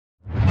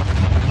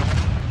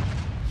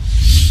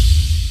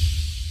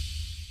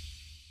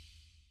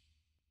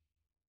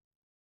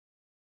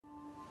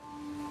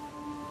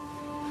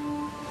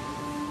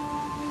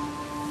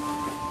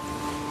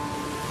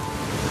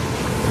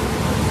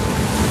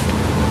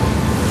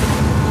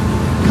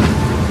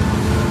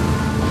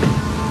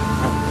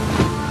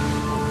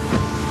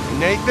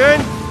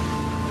Ethan?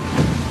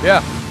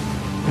 Yeah.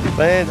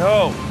 Land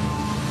ho.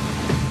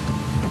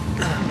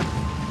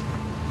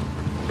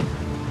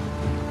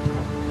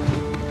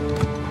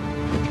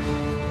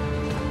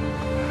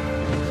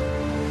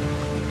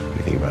 What do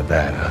you think about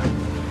that, huh?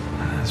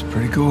 That's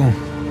pretty cool.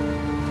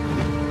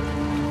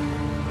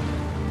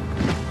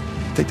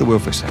 Take the wheel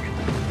for a second.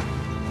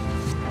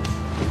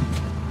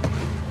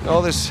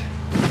 All this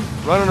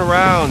running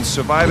around,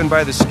 surviving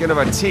by the skin of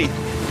our teeth.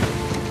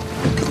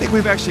 I think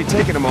we've actually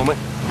taken a moment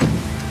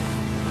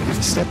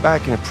to step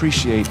back and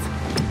appreciate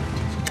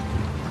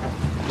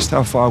just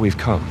how far we've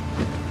come.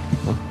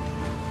 Huh?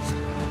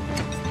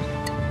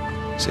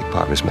 Sic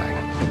parvis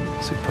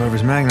magna. Sic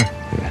parvis magna.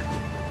 Yeah.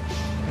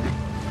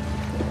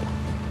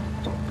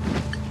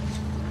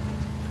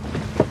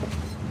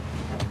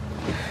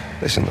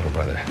 Listen, little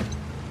brother.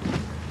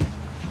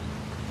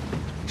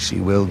 She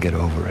will get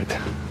over it.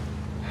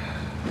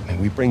 And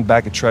we bring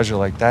back a treasure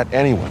like that,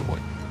 anyone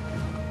would.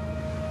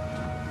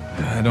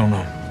 I don't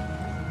know.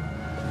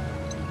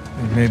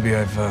 Maybe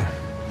I've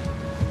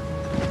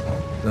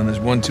done this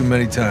one too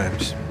many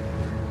times.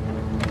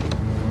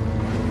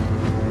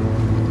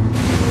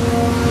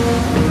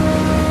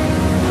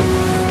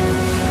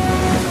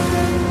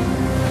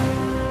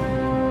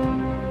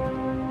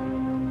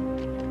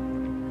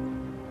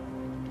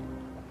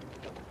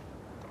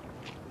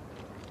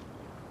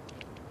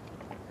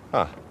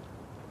 Huh.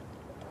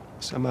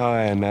 Somehow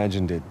I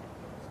imagined it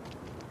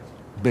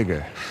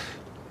bigger.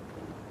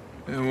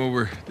 Yeah, well,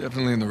 we're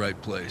definitely in the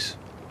right place.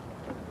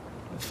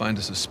 I'll find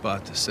us a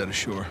spot to set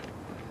ashore.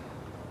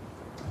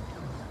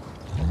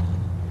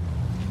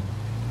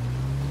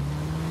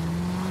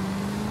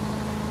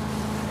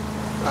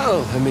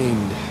 Well, I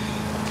mean,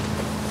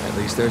 at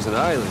least there's an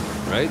island,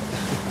 right?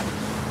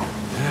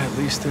 Yeah, at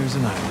least there's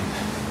an island.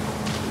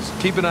 Just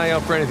keep an eye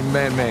out for anything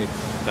man-made.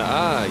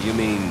 Ah, you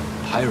mean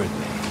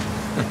pirate-made.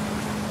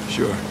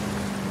 Sure.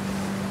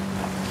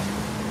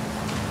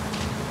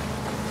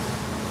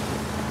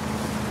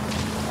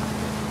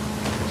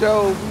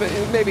 So,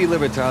 maybe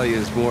Libertalia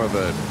is more of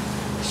a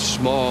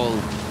small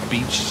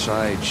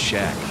beachside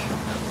shack.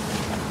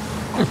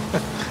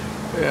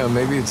 Yeah,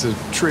 maybe it's a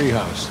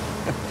treehouse.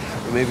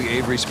 Or maybe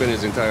Avery spent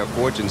his entire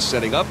fortune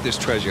setting up this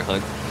treasure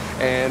hunt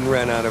and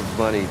ran out of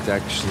money to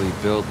actually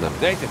build them.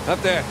 Nathan,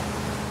 up there!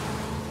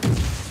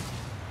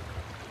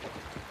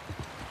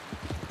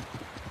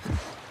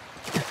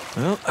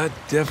 Well, that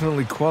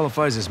definitely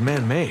qualifies as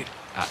man-made.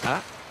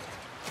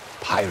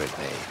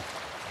 Pirate-made.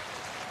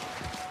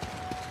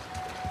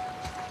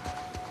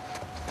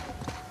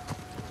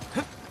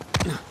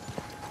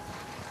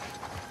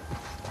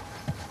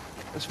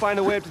 Let's find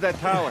a way up to that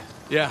tower.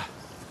 Yeah.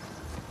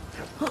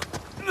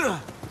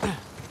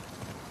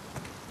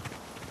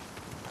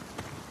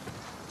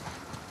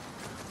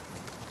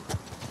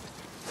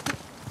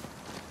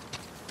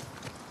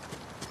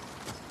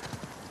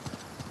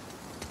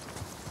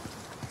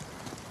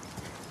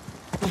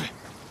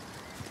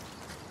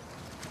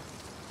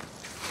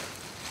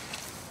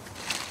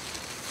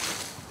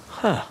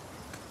 Huh.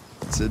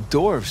 It's a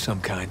door of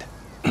some kind.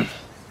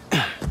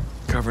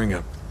 Covering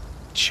a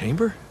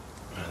chamber?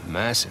 A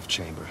massive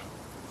chamber.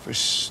 For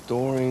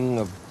storing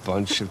a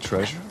bunch of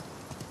treasure?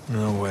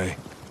 No way.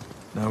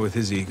 Not with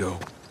his ego.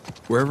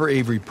 Wherever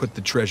Avery put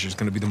the treasure is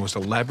going to be the most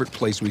elaborate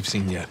place we've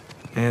seen yet.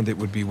 And it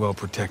would be well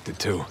protected,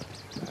 too.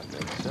 That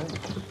makes sense.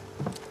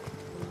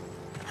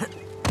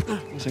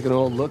 Looks like an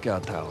old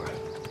lookout tower.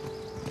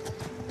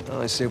 Well,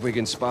 let's see if we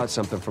can spot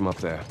something from up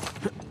there.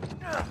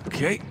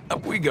 Okay,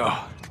 up we go.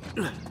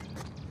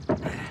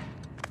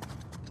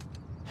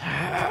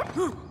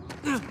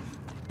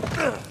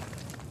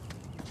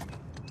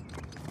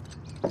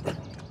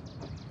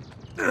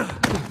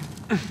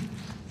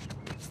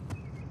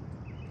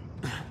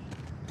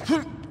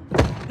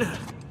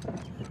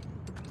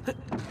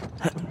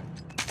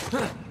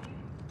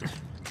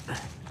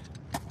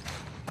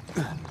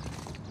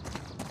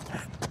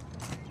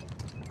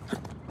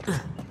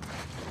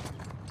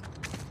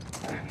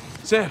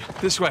 Sam,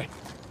 this way.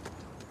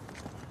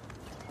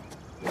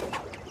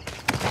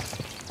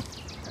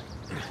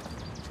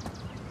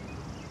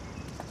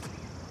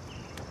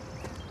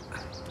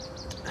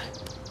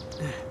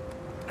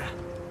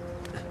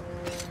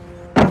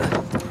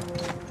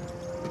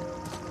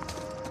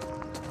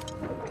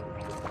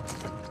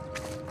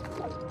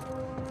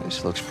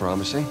 This looks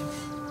promising.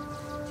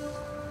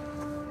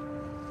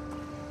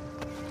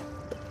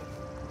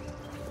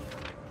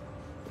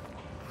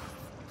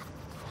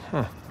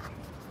 Huh.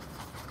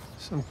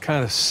 Some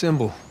kind of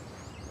symbol.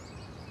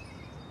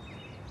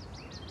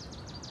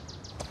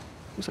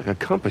 Looks like a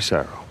compass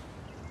arrow.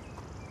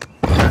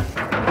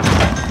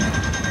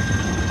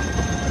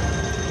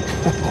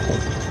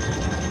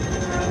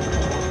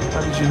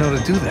 How did you know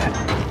to do that?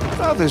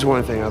 Well, there's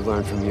one thing I've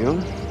learned from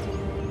you.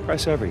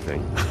 Press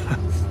everything.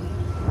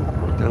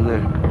 Down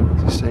there,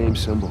 it's the same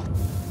symbol.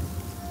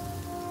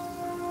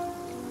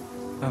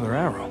 Another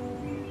arrow.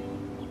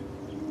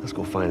 Let's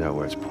go find out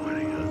where it's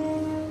pointing, huh?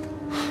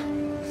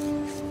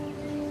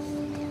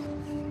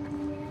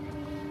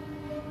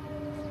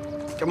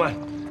 Come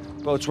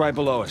on. Boat's right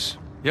below us.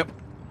 Yep.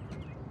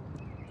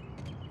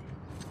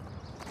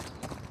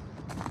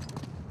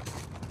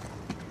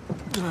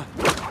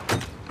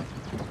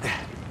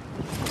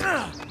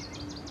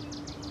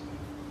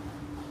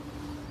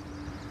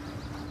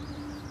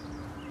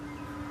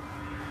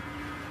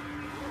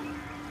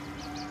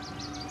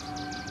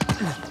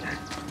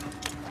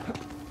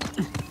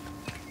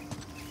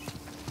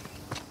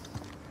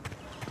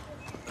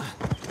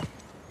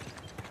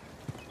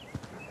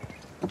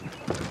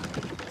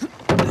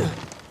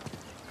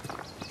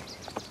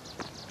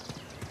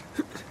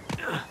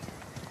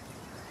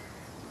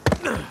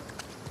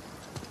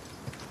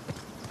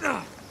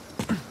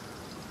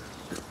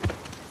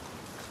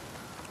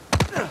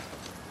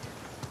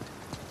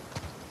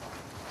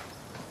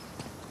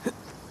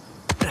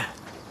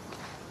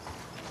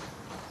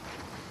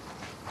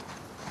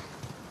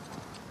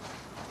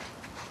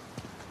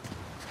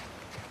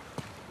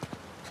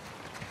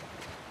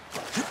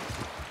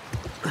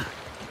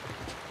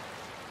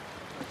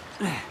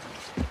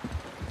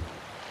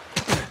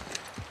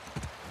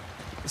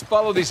 Let's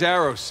follow these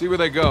arrows, see where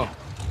they go.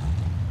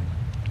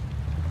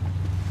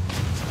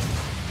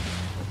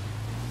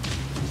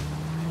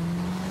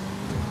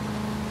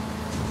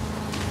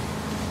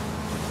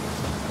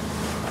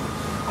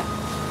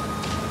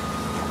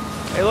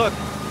 Hey, look,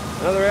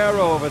 another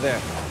arrow over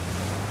there.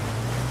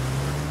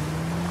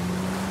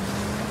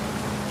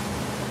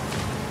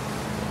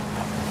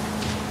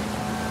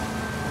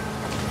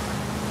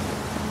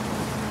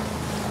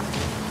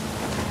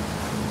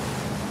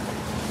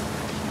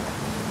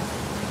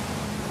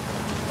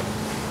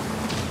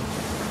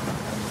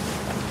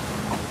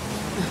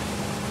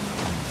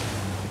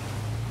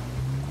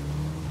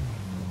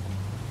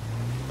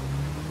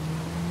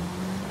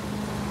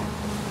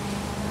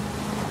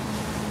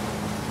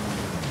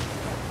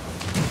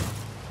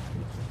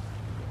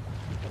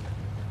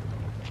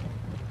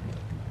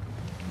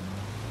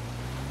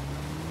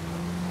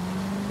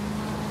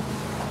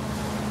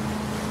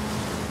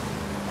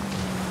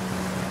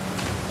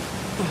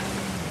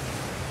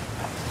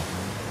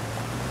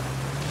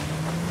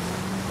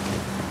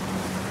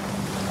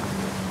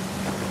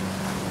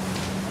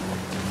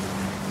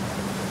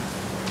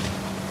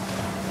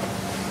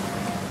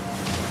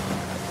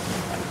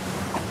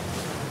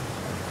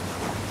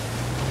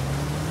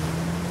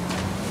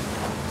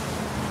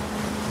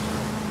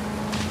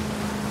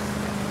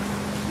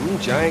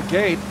 Giant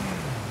gate.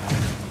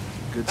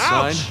 Good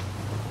Ouch! sign.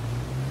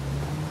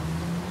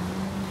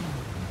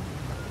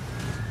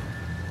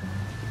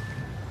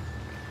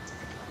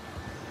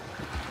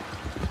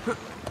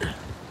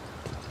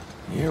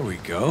 Here we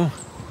go.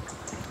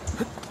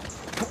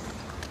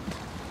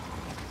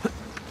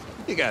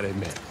 You gotta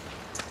admit,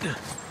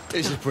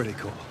 this is pretty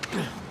cool.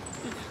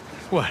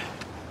 What?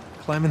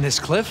 Climbing this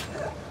cliff?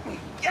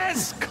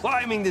 Yes!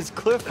 Climbing this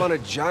cliff on a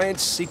giant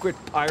secret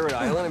pirate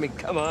island? I mean,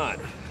 come on.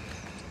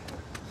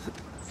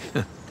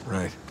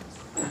 Right.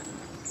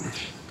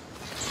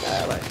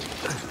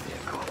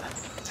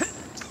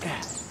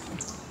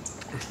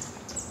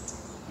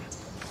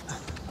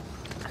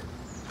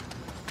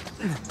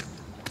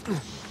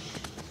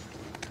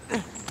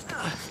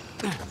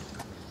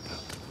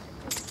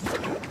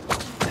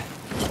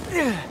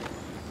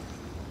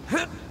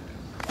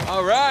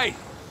 All right.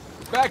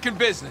 Back in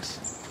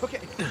business. Okay,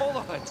 hold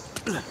on.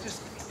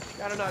 Just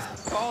gotta not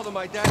fall to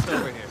my death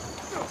over here.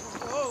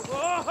 Whoa,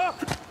 whoa.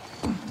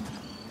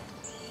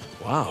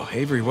 Wow,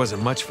 Avery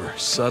wasn't much for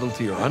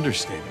subtlety or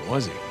understatement,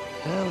 was he?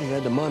 Well, he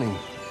had the money.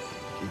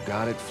 You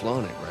got it,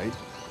 flaunt it, right?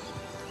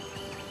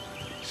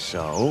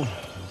 So,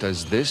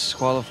 does this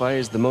qualify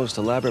as the most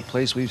elaborate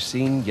place we've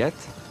seen yet?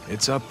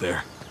 It's up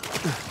there.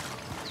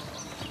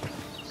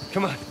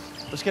 Come on,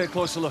 let's get a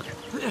closer look.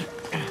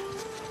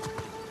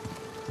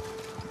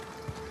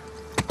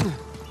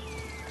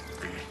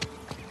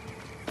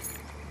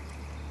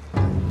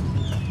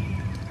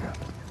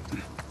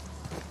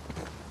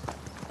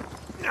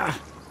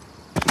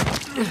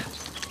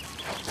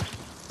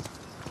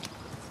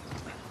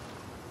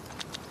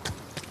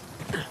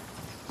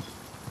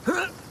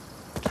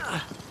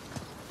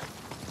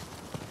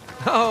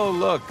 Oh,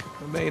 look.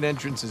 The main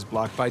entrance is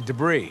blocked by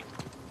debris.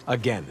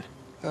 Again.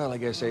 Well, I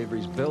guess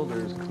Avery's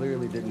builders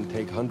clearly didn't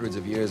take hundreds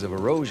of years of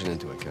erosion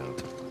into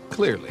account.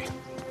 Clearly.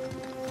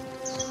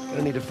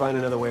 Gonna need to find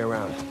another way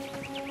around.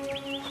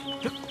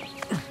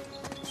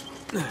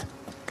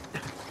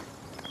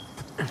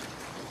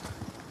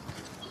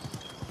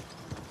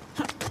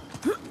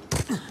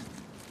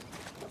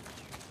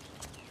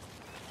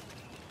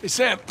 Hey,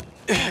 Sam.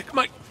 Come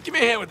on, give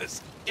me a hand with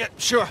this. Yeah,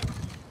 sure.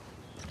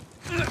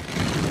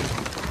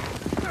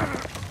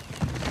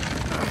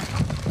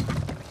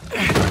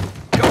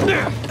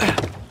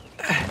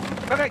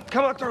 Okay,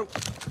 come on through.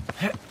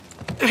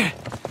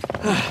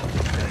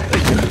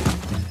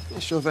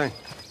 Sure thing.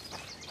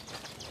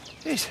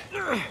 Jeez.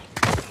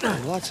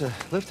 Lots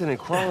of lifting and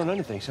crawling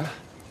underthings, huh?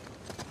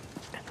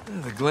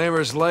 The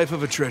glamorous life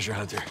of a treasure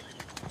hunter.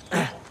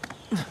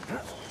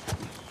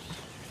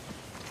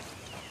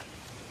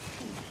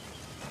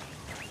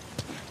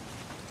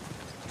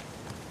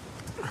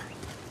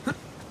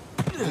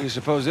 What do you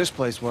suppose this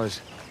place was?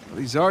 Well,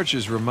 these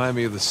arches remind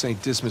me of the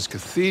St. Dismas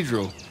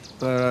Cathedral,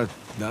 but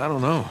I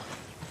don't know.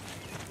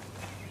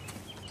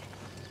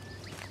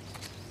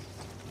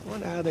 I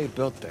wonder how they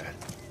built that.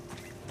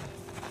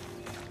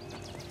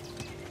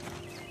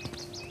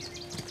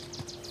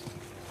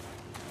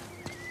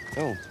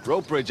 Oh,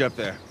 rope bridge up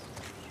there.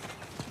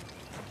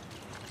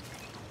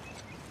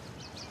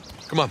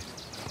 Come on.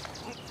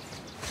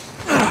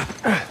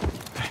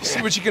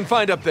 See what you can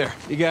find up there.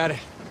 You got it.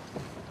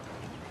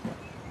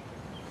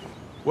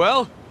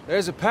 Well?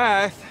 There's a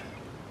path,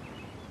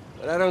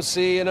 but I don't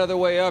see another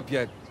way up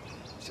yet.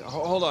 So,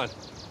 hold on.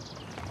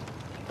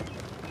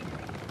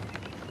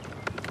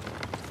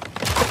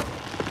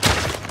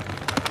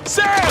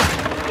 Sam!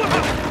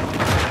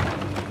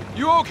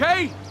 You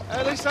okay?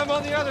 At least I'm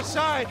on the other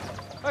side.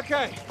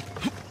 Okay.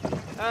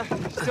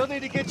 Still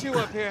need to get you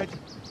up here.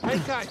 Hang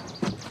tight.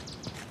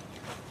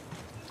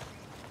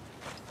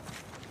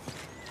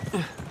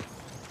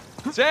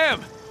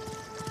 Sam!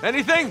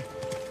 Anything?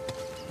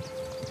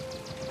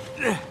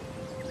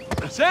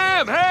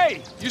 Sam,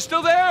 hey! You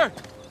still there?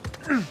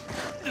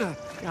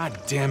 God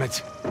damn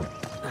it.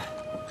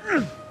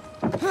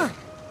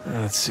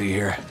 Let's see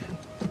here.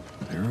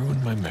 I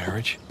ruined my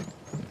marriage.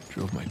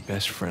 Drove my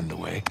best friend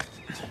away.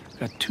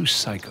 Got 2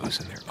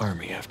 psychos in their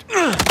army after.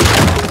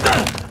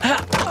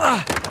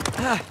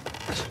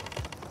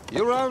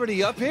 You're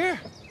already up here?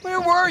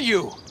 Where were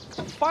you?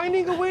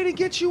 Finding a way to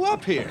get you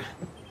up here.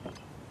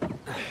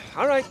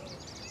 All right.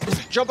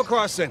 Jump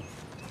across then.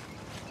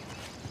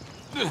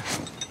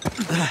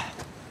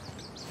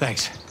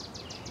 Thanks.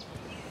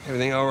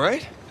 Everything all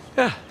right?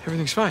 Yeah,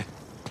 everything's fine.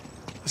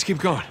 Let's keep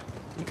going.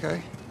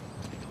 Okay.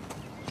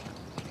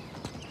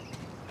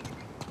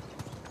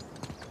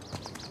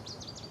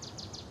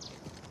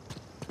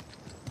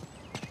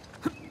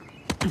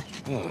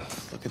 Oh,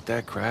 look at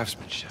that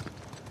craftsmanship.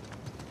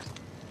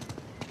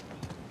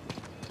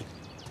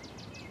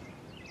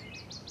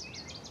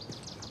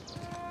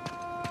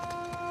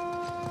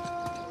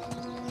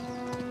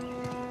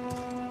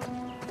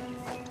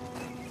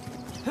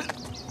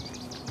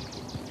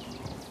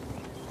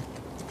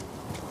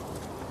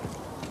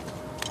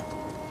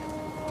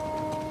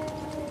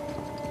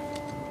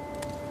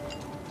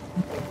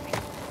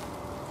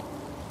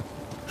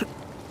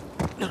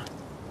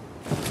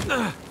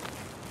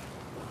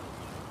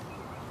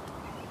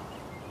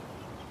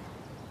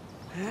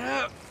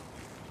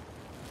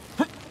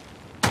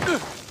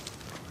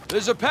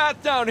 There's a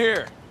path down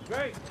here.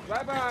 Great,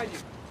 right behind you.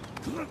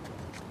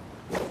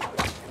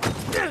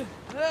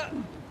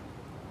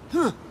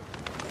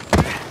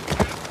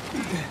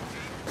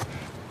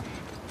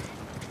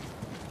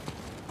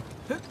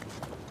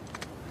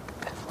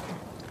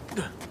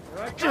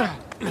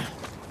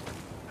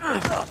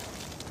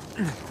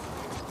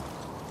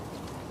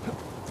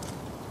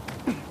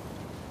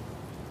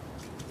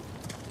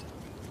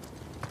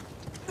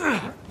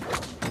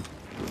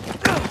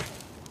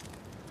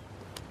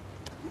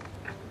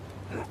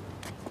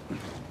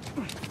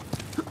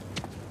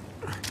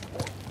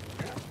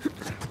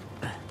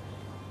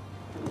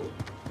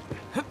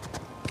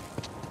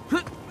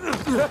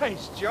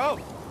 Nice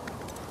jump.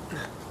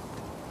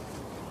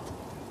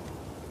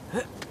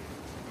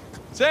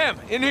 Sam,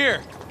 in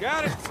here.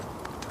 Got it.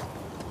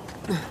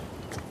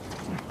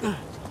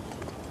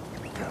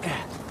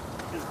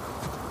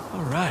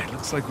 All right,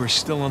 looks like we're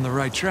still on the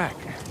right track.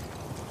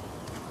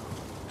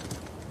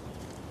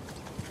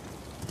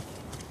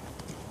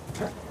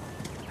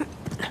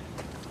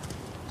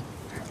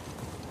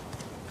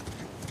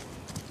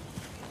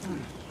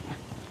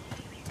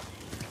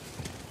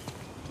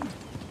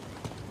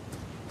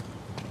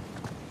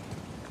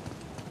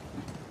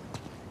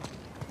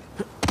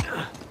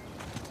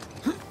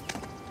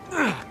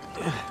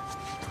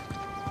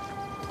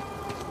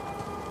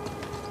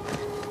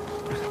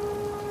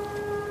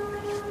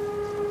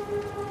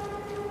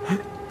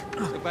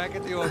 Back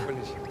at the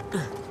orphanage.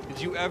 Did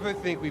you ever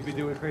think we'd be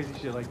doing crazy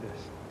shit like this?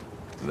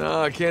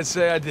 No, I can't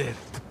say I did.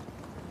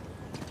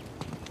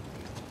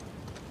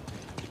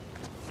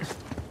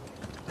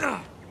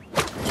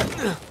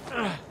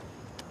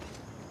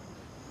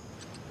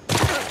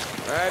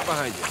 Right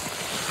behind you.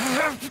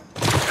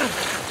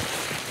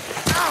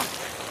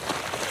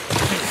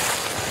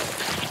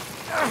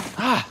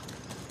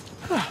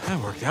 That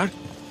worked out.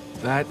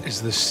 That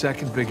is the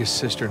second biggest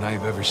cistern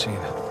I've ever seen.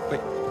 Wait,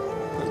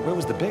 where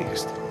was the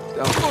biggest?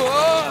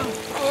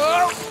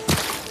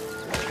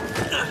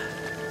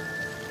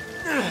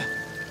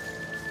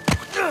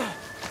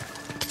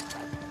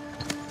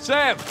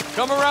 Sam,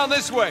 come around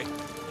this way.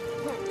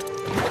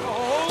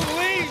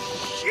 Holy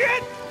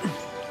shit!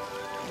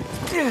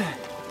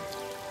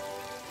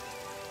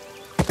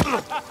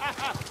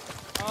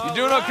 You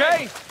doing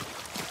okay?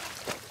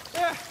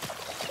 Yeah.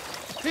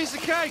 Piece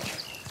of cake.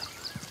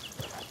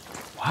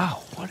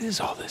 Wow, what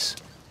is all this?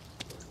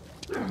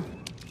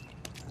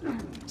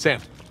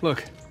 Sam,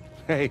 look.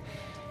 Hey,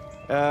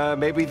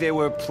 maybe they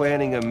were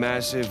planning a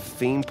massive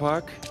theme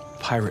park?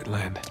 Pirate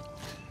land.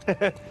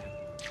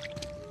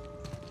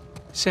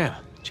 Sam,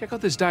 check out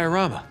this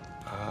diorama.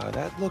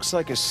 That looks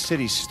like a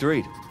city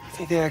street.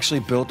 Think they actually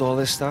built all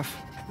this stuff?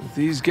 With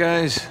these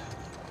guys,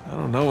 I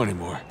don't know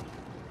anymore.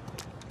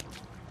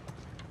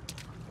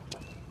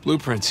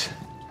 Blueprints.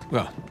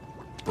 Well,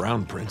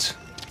 brown prints.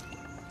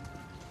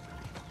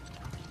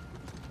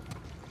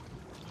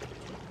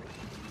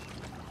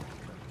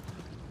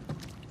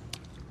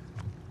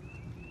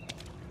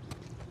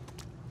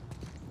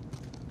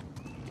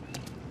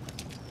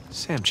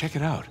 Sam, check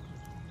it out.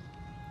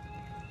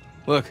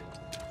 Look,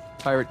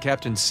 pirate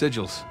captain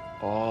sigils.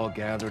 All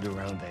gathered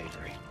around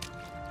Avery.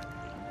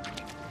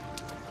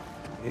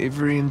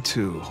 Avery and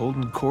two,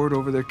 holding court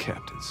over their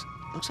captains.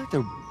 Looks like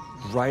they're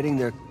writing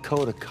their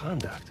code of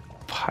conduct.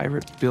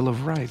 Pirate Bill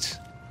of Rights.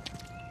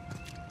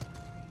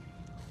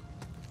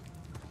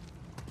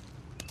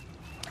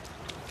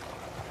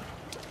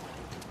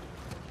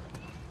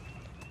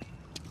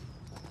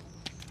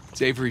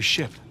 It's Avery's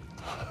ship.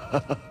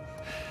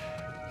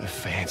 They're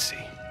fancy.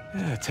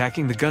 Yeah,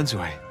 attacking the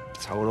Gunsway.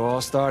 That's how it all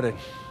started.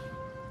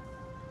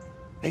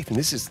 Nathan,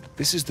 this is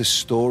the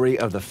story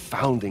of the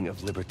founding of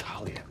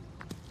Libertalia.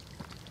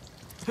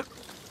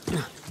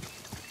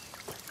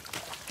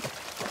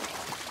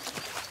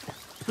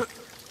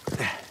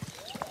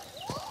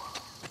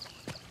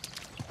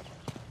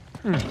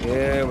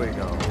 Here we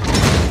go.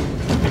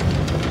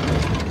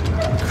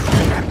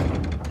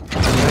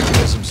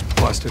 Mechanism's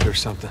busted or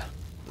something.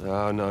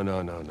 No.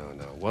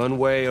 One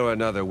way or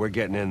another, we're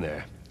getting in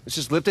there. Let's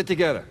just lift it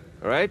together,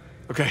 all right?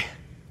 Okay.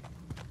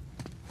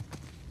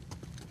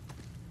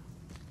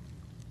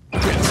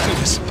 Okay, let's do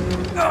this.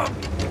 Oh,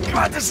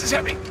 God, this is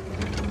heavy.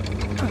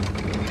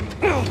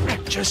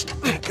 Just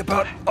think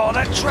about all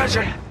that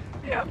treasure.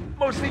 Yeah,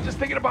 mostly just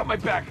thinking about my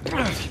back.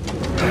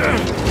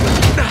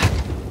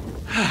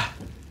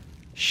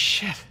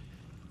 Shit.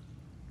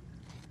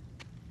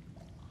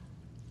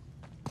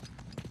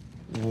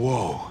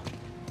 Whoa.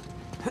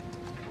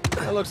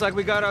 That looks like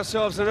we got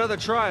ourselves another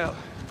tryout.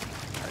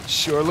 It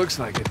sure looks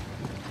like it.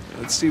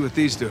 Let's see what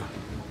these do.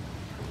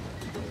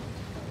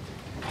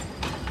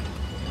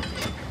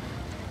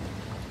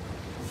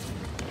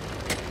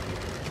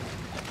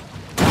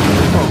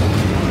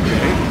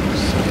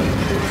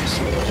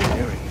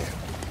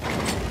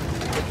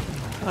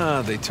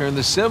 Ah, they turn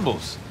the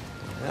symbols.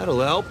 That'll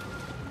help.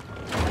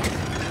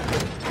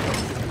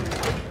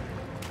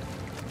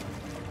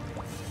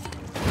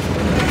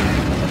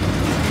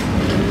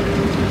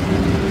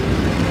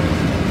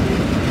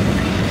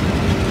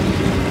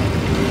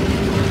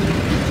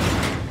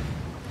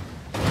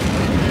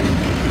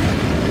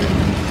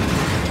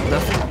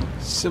 Nothing.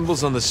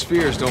 Symbols on the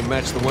spheres don't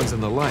match the ones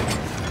in the light.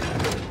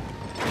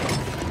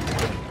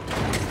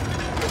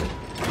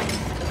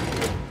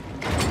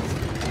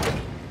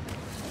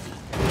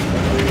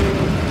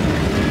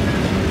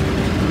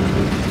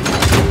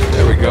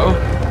 Go.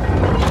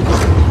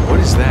 What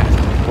is that?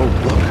 Oh,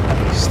 look.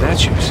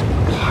 Statues.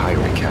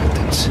 Pirate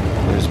captains.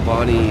 There's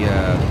Bonnie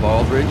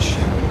Baldridge,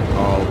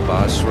 Carl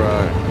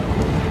Basra.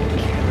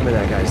 Can't remember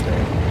that guy's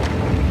name.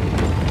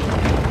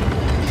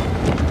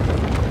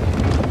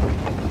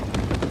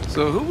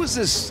 So who was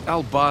this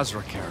Al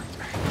Basra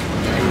character?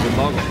 He was a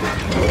Mongol.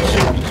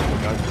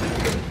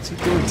 What's he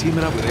doing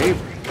teaming up with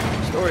Avery?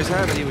 Stories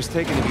have it he was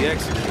taken to be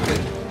executed.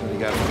 He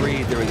got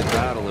freed during the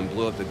battle and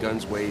blew up the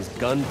Gunsway's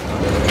gun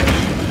tunnel.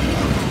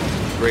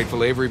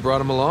 Grateful Avery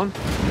brought him along?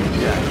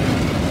 Yeah.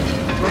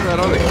 What about that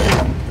other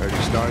guy? Heard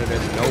he started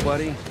as a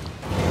nobody.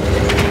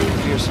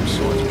 Fearsome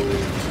swordsman.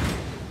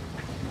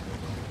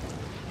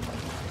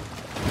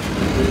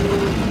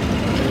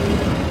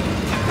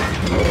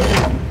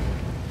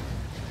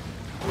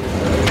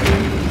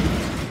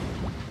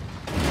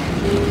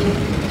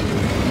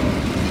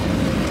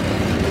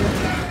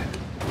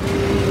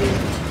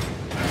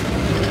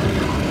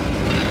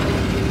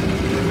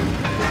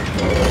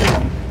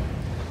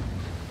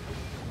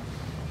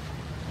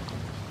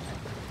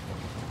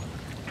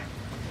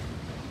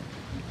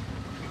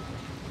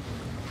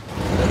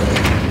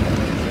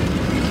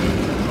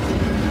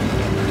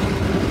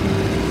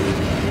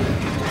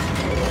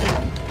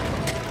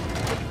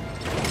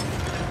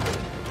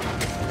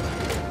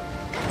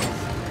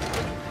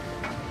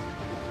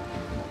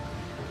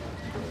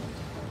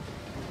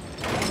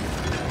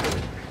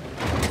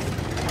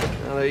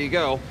 There you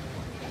go.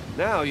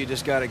 Now you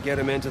just gotta get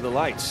him into the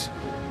lights.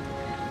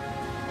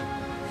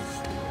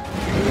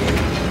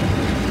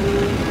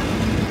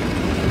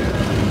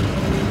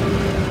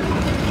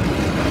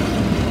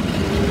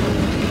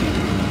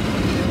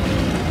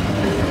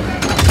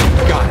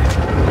 Got it.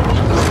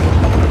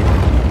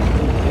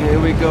 Here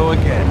we go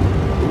again.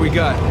 What we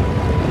got?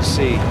 Let's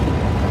see.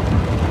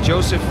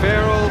 Joseph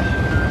Farrell,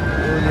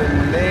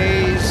 William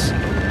Mays,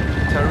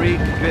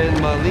 Tariq bin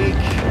Malik,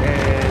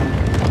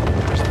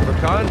 and Christopher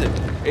Condon.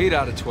 8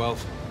 out of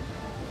 12.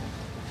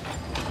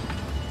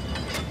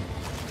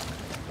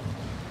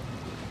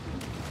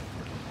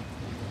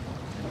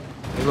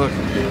 Hey, look.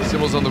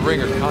 Symbols on the ring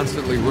are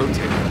constantly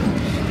rotating.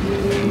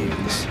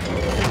 Jeez.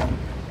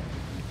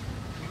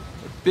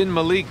 Bin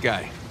Malik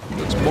guy.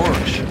 Looks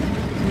Moorish.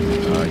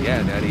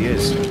 Yeah, that he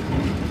is.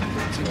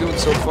 What's he doing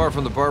so far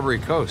from the Barbary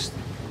coast?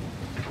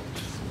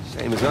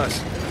 Same as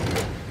us.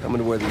 Coming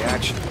to where the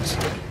action is.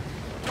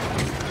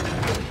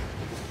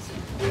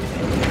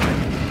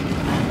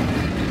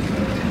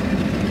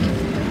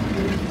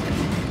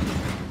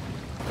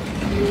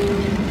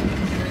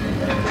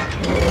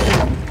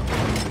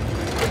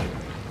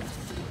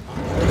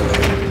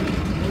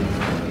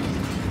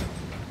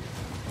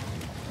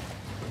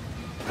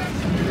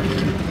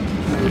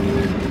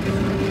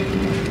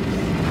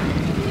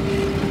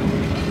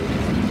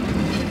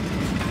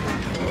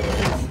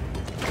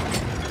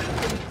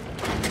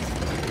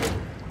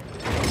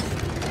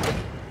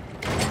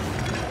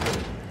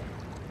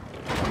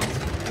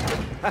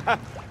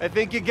 I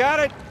think you got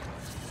it.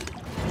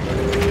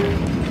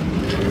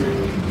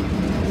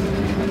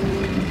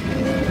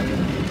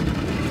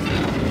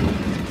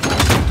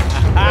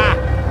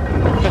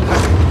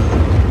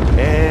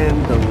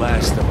 And the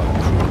last of our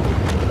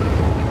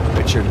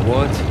crew. Richard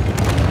Want,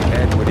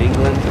 Edward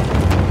England,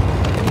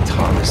 and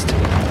Thomas.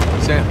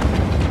 Sam,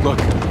 look,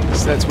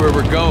 that's where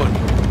we're going.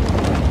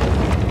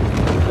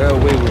 Oh,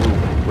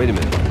 wait a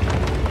minute.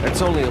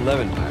 That's only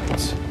 11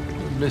 pirates.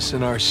 We're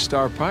missing our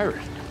star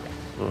pirate.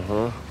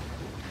 Uh-huh.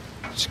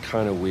 It's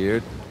kind of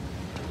weird.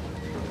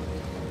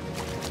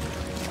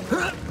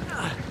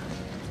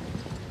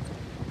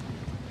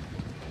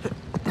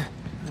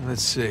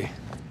 Let's see.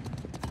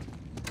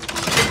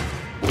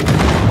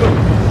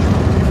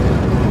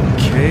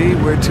 Okay,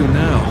 where to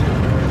now?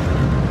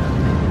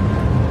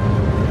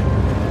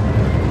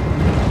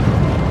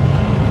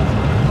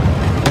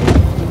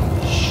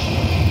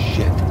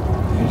 Shit.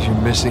 There's your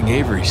missing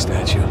Avery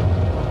statue.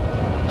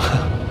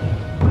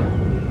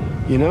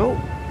 You know,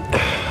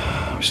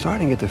 I'm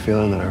starting to get the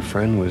feeling that our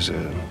friend was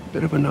a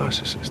bit of a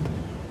narcissist.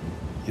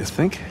 You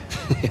think?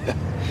 Yeah.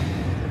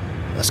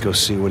 Let's go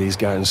see what he's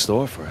got in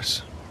store for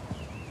us.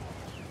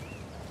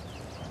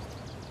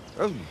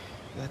 Oh,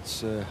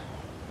 that's a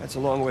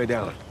long way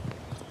down.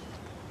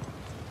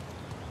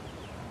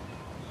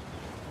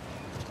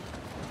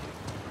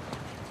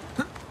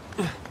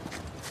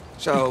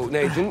 So,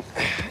 Nathan,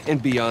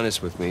 and be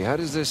honest with me, how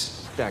does this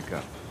stack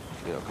up,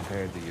 you know,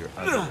 compared to your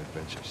other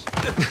adventures?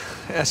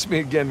 Ask me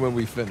again when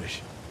we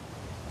finish.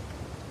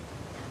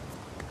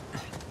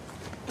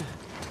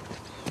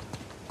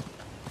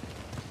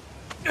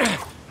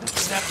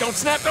 Snap, don't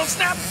snap, don't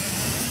snap!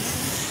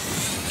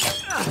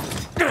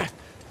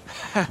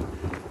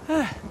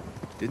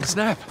 Didn't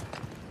snap.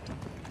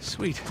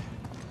 Sweet.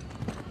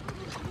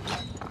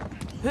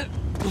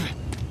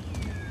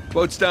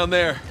 Boat's down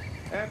there.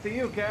 After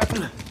you,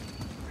 Captain.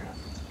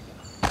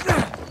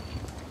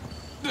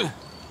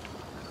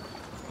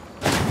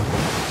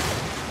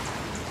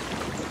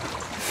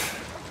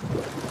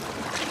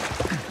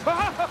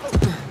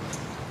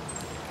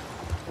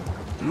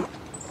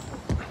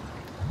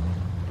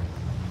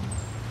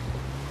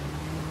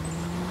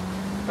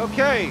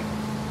 Okay.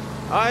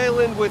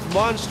 Island with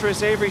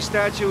monstrous Avery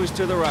statue is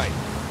to the right.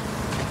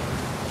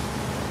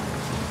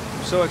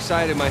 I'm so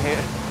excited, my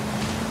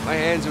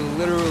hands are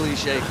literally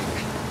shaking.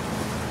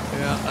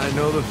 Yeah, I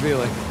know the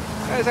feeling.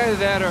 It's either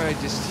that or I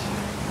just,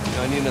 you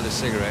know, I need another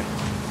cigarette.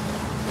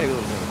 Maybe a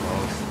little bit of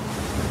both.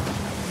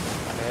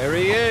 There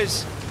he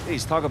is.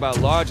 He's talk about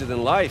larger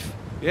than life.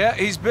 Yeah,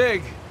 he's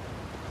big.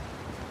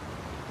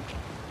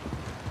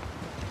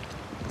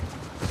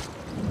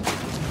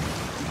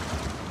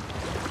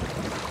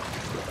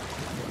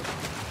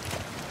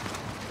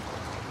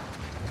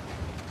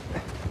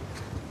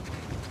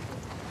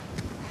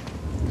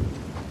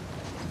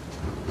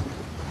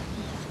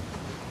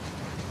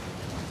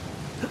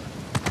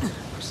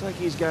 Looks like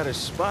he's got a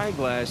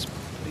spyglass,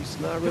 but he's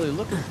not really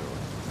looking through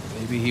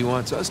it. Maybe he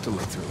wants us to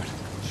look through it.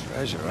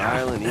 Treasure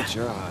Island, eat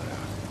your heart out.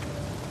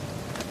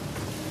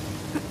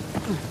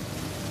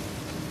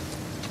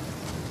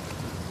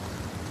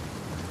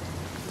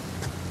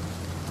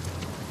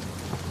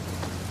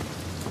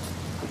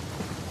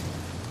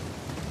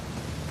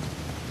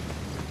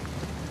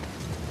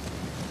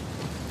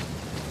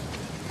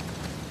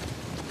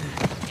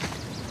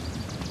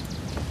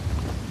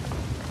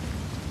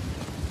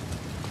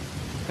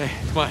 Hey,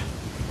 come on.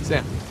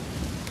 Sam.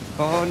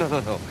 Oh, no.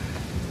 No,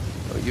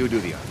 you do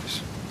the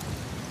honors.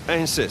 I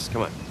insist,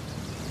 come on.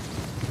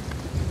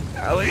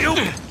 Alley-oop!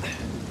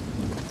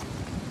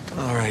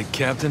 All right,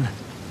 Captain.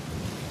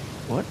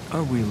 What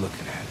are we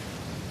looking at?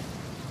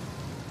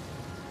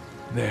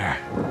 There.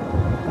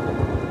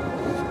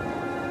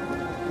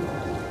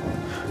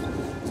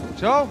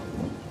 So?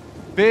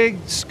 Big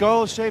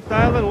skull-shaped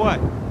island, what?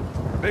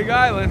 Big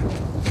island.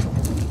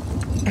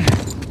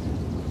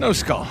 No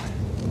skull.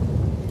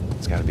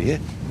 It's gotta be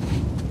it.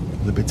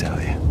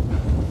 Libertalia.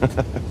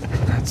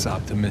 That's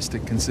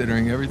optimistic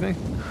considering everything.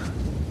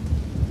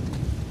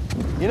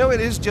 You know,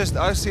 it is just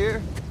us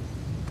here.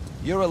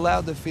 You're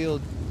allowed to feel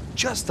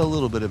just a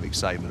little bit of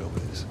excitement over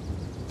this.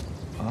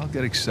 I'll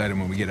get excited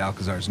when we get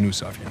Alcazar's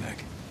noose off your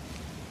neck.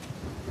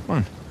 Come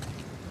on.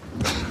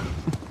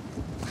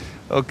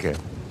 Okay.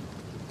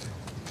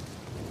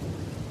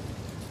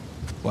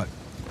 What?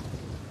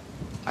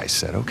 I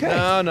said okay.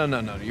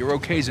 No. Your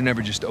okays are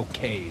never just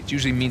okay. It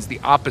usually means the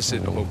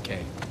opposite of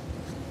okay.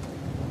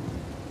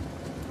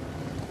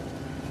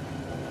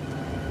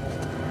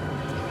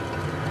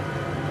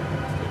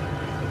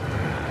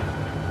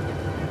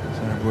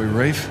 boy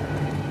Rafe?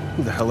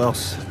 Who the hell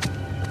else?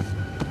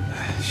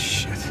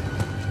 Shit.